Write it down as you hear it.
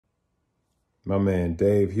My man,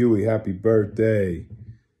 Dave Huie, happy birthday.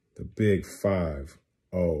 The big 5.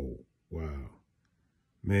 Oh, wow.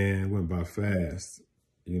 Man, it went by fast.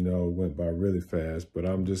 It went by really fast. But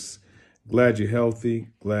I'm just glad you're healthy,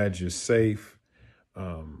 glad you're safe,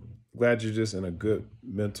 glad you're just in a good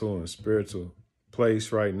mental and spiritual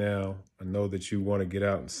place right now. I know that you want to get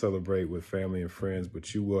out and celebrate with family and friends,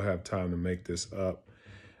 but you will have time to make this up.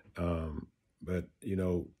 But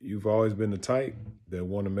you've always been the type that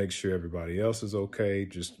want to make sure everybody else is okay.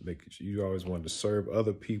 Just make you always want to serve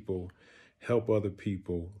other people, help other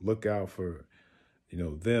people, look out for,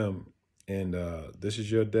 them. And this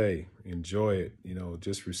is your day. Enjoy it.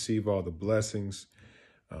 Just receive all the blessings.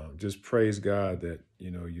 Just praise God that,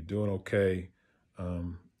 you're doing okay.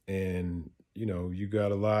 And, you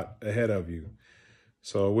got a lot ahead of you.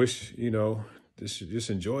 So I wish, just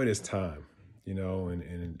enjoy this time,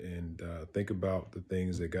 and think about the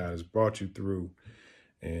things that God has brought you through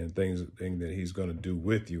and things that he's going to do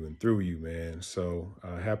with you and through you, man. So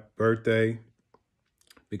happy birthday,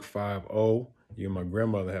 big 5-0. You and my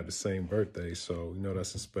grandmother have the same birthday, so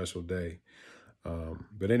that's a special day.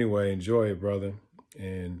 But anyway, enjoy it, brother,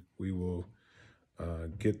 and we will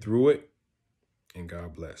get through it, and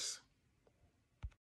God bless.